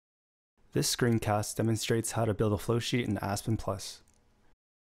This screencast demonstrates how to build a flowsheet in Aspen+.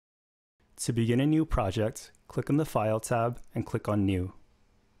 To begin a new project, click on the File tab and click on New.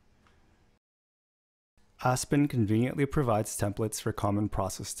 Aspen conveniently provides templates for common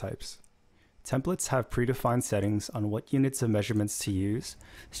process types. Templates have predefined settings on what units of measurements to use,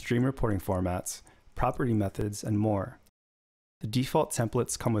 stream reporting formats, property methods, and more. The default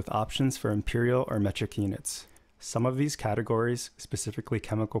templates come with options for imperial or metric units. Some of these categories, specifically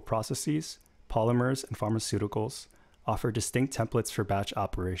chemical processes, polymers, and pharmaceuticals, offer distinct templates for batch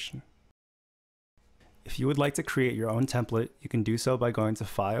operation. If you would like to create your own template, you can do so by going to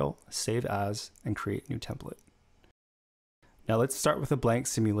File, Save As, and Create New Template. Now let's start with a blank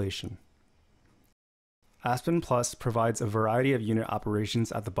simulation. Aspen Plus provides a variety of unit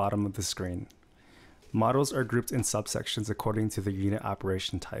operations at the bottom of the screen. Models are grouped in subsections according to the unit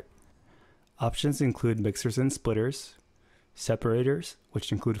operation type. Options include mixers and splitters, separators,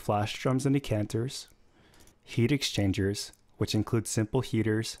 which include flash drums and decanters, heat exchangers, which include simple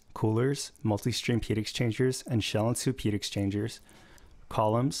heaters, coolers, multi-stream heat exchangers, and shell and soup heat exchangers,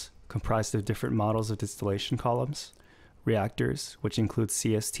 columns, comprised of different models of distillation columns, reactors, which include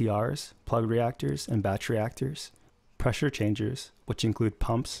CSTRs, plug reactors, and batch reactors, pressure changers, which include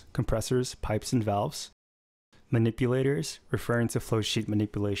pumps, compressors, pipes, and valves, manipulators, referring to flowsheet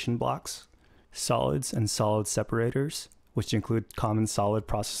manipulation blocks, solids and solid separators, which include common solid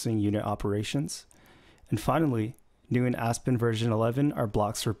processing unit operations, and finally, new in Aspen version 11 are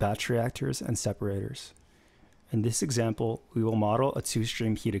blocks for batch reactors and separators. In this example, we will model a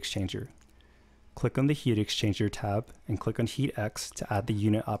two-stream heat exchanger. Click on the Heat Exchanger tab and click on Heat X to add the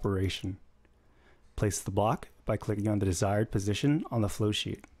unit operation. Place the block by clicking on the desired position on the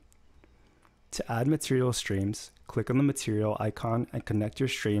flowsheet. To add material streams, click on the material icon and connect your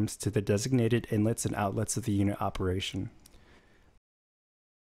streams to the designated inlets and outlets of the unit operation.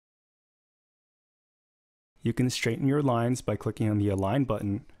 You can straighten your lines by clicking on the Align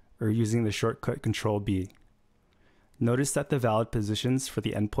button or using the shortcut Ctrl-B. Notice that the valid positions for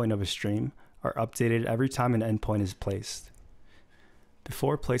the endpoint of a stream are updated every time an endpoint is placed.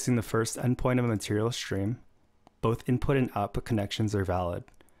 Before placing the first endpoint of a material stream, both input and output connections are valid.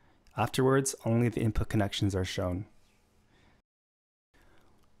 Afterwards, only the input connections are shown.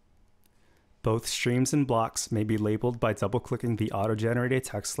 Both streams and blocks may be labeled by double-clicking the auto-generated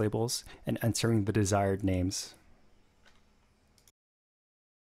text labels and entering the desired names.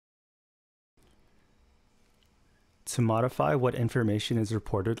 To modify what information is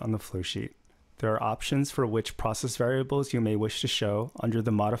reported on the flowsheet, there are options for which process variables you may wish to show under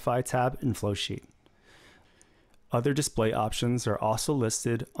the Modify tab in Flowsheet. Other display options are also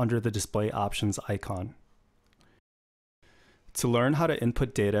listed under the Display Options icon. To learn how to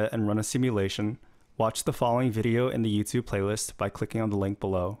input data and run a simulation, watch the following video in the YouTube playlist by clicking on the link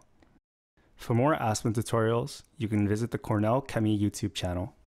below. For more Aspen tutorials, you can visit the Cornell Chemie YouTube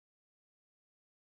channel.